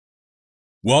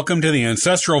Welcome to the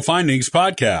Ancestral Findings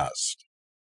Podcast.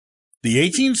 The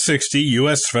 1860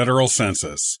 U.S. Federal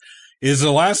Census is the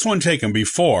last one taken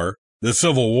before the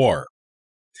Civil War.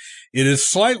 It is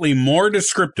slightly more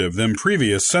descriptive than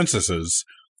previous censuses,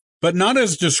 but not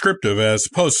as descriptive as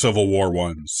post-Civil War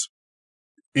ones.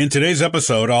 In today's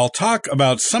episode, I'll talk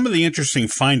about some of the interesting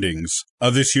findings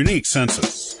of this unique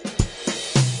census.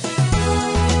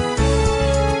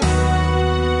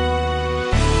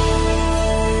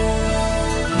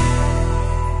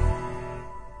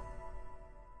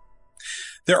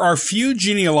 There are few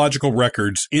genealogical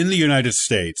records in the United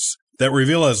States that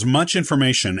reveal as much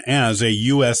information as a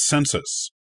U.S. census.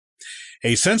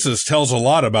 A census tells a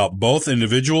lot about both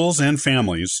individuals and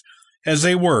families as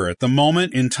they were at the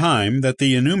moment in time that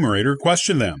the enumerator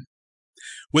questioned them.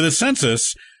 With a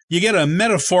census, you get a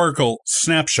metaphorical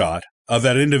snapshot of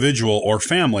that individual or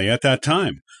family at that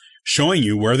time, showing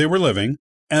you where they were living,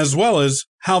 as well as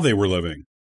how they were living.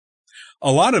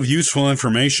 A lot of useful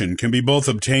information can be both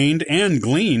obtained and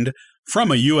gleaned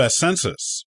from a U.S.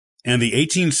 census, and the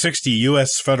 1860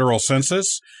 U.S. Federal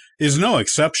Census is no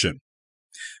exception.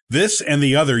 This and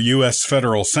the other U.S.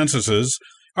 federal censuses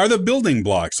are the building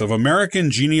blocks of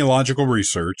American genealogical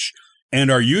research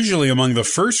and are usually among the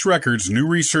first records new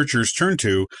researchers turn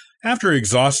to after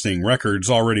exhausting records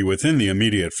already within the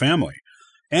immediate family,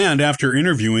 and after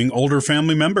interviewing older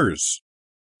family members.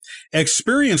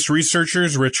 Experienced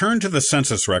researchers return to the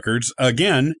census records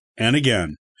again and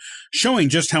again, showing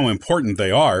just how important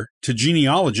they are to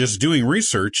genealogists doing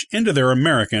research into their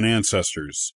American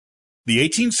ancestors. The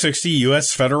 1860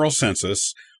 U.S. Federal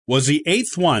Census was the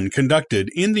eighth one conducted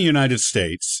in the United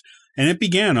States, and it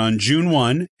began on June 1,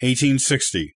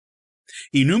 1860.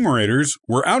 Enumerators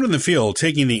were out in the field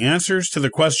taking the answers to the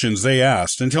questions they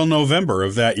asked until November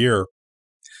of that year.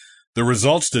 The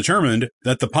results determined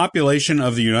that the population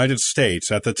of the United States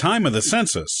at the time of the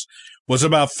census was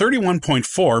about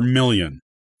 31.4 million.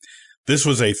 This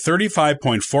was a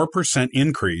 35.4%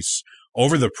 increase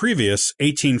over the previous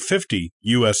 1850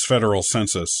 U.S. federal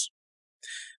census.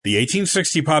 The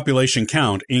 1860 population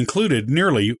count included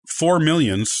nearly 4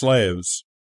 million slaves.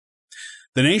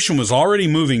 The nation was already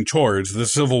moving towards the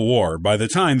Civil War by the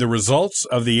time the results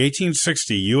of the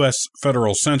 1860 U.S.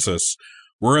 federal census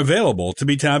were available to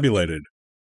be tabulated.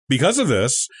 Because of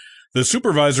this, the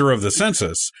supervisor of the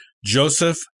census,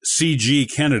 Joseph C.G.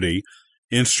 Kennedy,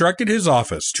 instructed his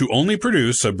office to only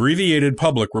produce abbreviated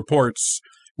public reports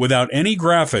without any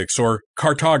graphics or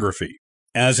cartography,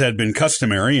 as had been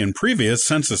customary in previous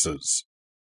censuses.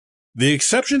 The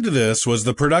exception to this was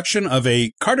the production of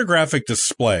a cartographic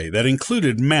display that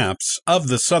included maps of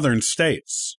the southern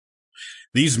states.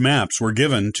 These maps were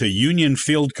given to Union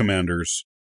field commanders.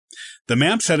 The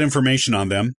maps had information on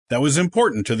them that was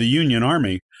important to the Union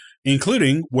Army,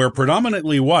 including where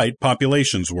predominantly white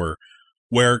populations were,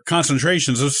 where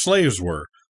concentrations of slaves were,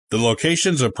 the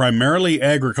locations of primarily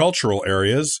agricultural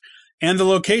areas, and the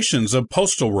locations of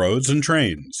postal roads and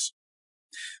trains.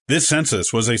 This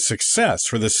census was a success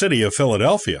for the city of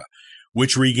Philadelphia,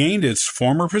 which regained its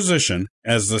former position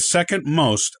as the second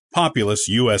most populous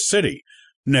U.S. city,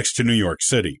 next to New York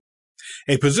City,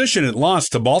 a position it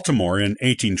lost to Baltimore in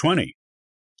 1820.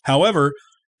 However,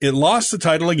 it lost the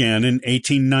title again in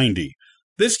 1890,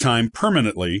 this time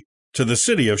permanently to the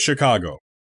city of Chicago.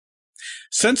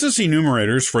 Census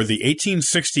enumerators for the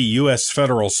 1860 U.S.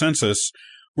 Federal Census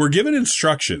were given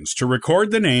instructions to record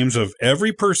the names of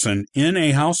every person in a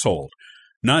household,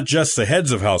 not just the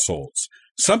heads of households,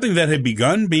 something that had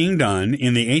begun being done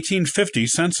in the 1850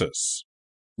 census.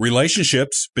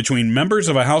 Relationships between members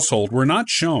of a household were not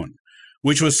shown,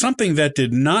 which was something that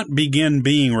did not begin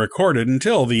being recorded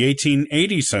until the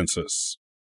 1880 census.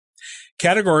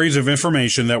 Categories of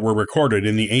information that were recorded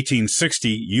in the 1860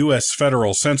 U.S.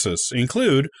 Federal Census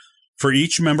include, for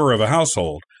each member of a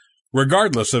household,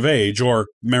 regardless of age or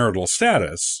marital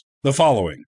status, the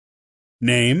following: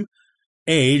 name,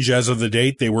 age as of the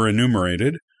date they were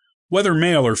enumerated, whether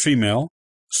male or female,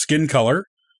 skin color,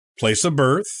 place of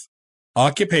birth,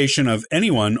 occupation of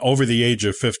anyone over the age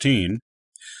of 15,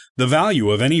 the value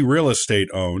of any real estate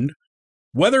owned,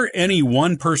 whether any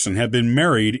one person had been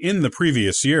married in the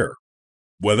previous year,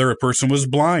 whether a person was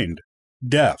blind,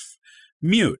 deaf,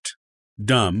 mute,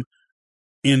 dumb,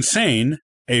 insane,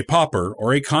 a pauper,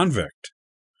 or a convict,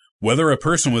 whether a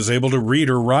person was able to read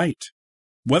or write,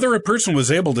 whether a person was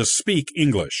able to speak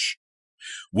English,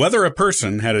 whether a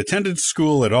person had attended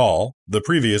school at all the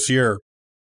previous year.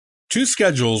 Two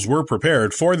schedules were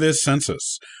prepared for this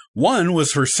census. One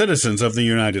was for citizens of the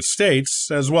United States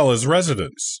as well as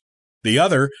residents. The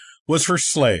other was for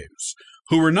slaves,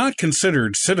 who were not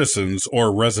considered citizens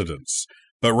or residents,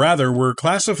 but rather were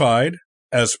classified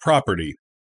as property.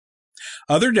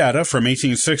 Other data from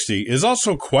 1860 is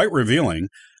also quite revealing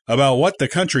about what the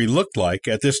country looked like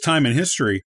at this time in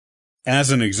history.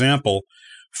 As an example,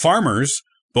 farmers,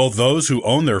 both those who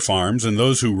owned their farms and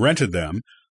those who rented them,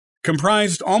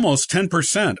 comprised almost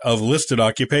 10% of listed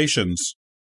occupations.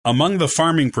 Among the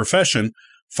farming profession,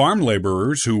 farm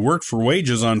laborers who worked for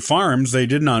wages on farms they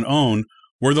did not own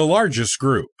were the largest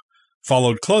group,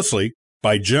 followed closely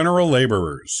by general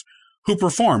laborers, who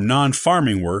performed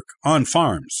non-farming work on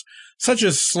farms, such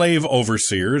as slave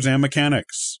overseers and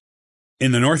mechanics.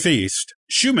 In the Northeast,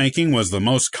 shoemaking was the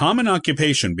most common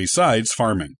occupation besides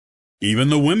farming. Even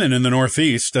the women in the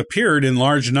Northeast appeared in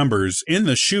large numbers in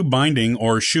the shoe binding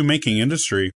or shoemaking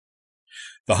industry.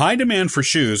 The high demand for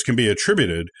shoes can be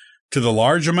attributed to the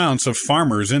large amounts of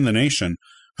farmers in the nation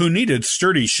who needed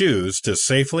sturdy shoes to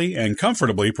safely and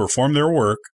comfortably perform their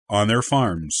work on their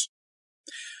farms.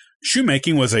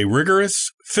 Shoemaking was a rigorous,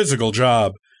 physical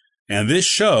job, and this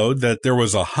showed that there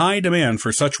was a high demand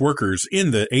for such workers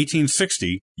in the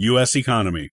 1860 U.S.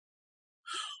 economy.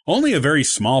 Only a very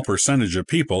small percentage of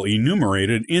people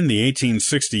enumerated in the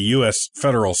 1860 U.S.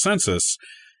 federal census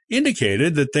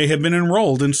indicated that they had been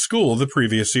enrolled in school the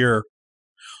previous year.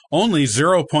 Only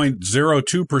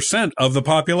 0.02% of the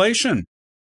population.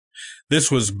 This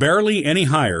was barely any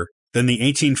higher than the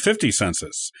 1850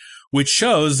 census, which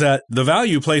shows that the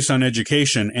value placed on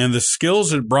education and the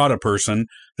skills it brought a person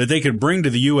that they could bring to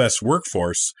the U.S.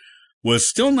 workforce was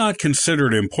still not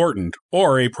considered important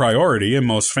or a priority in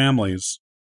most families.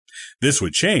 This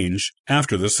would change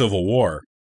after the Civil War.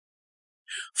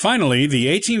 Finally, the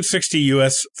 1860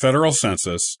 U.S. federal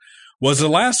census was the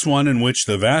last one in which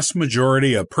the vast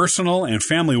majority of personal and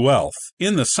family wealth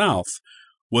in the South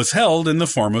was held in the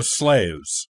form of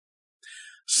slaves.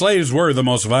 Slaves were the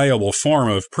most valuable form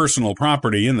of personal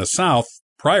property in the South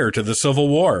prior to the Civil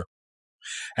War.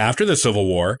 After the Civil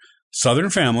War, Southern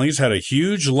families had a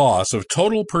huge loss of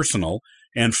total personal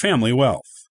and family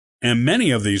wealth, and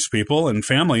many of these people and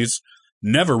families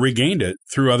never regained it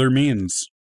through other means.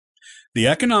 The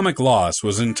economic loss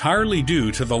was entirely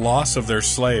due to the loss of their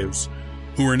slaves,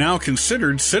 who were now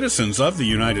considered citizens of the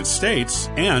United States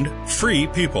and free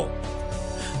people.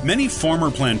 Many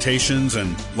former plantations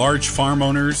and large farm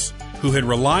owners who had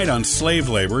relied on slave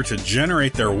labor to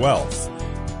generate their wealth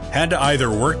had to either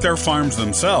work their farms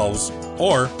themselves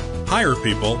or hire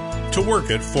people to work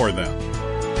it for them.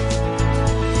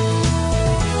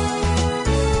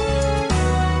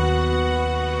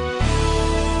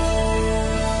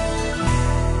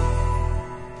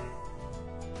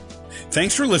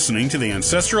 Thanks for listening to the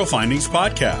Ancestral Findings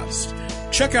podcast.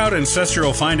 Check out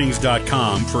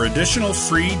ancestralfindings.com for additional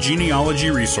free genealogy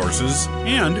resources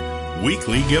and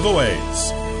weekly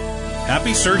giveaways.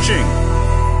 Happy searching!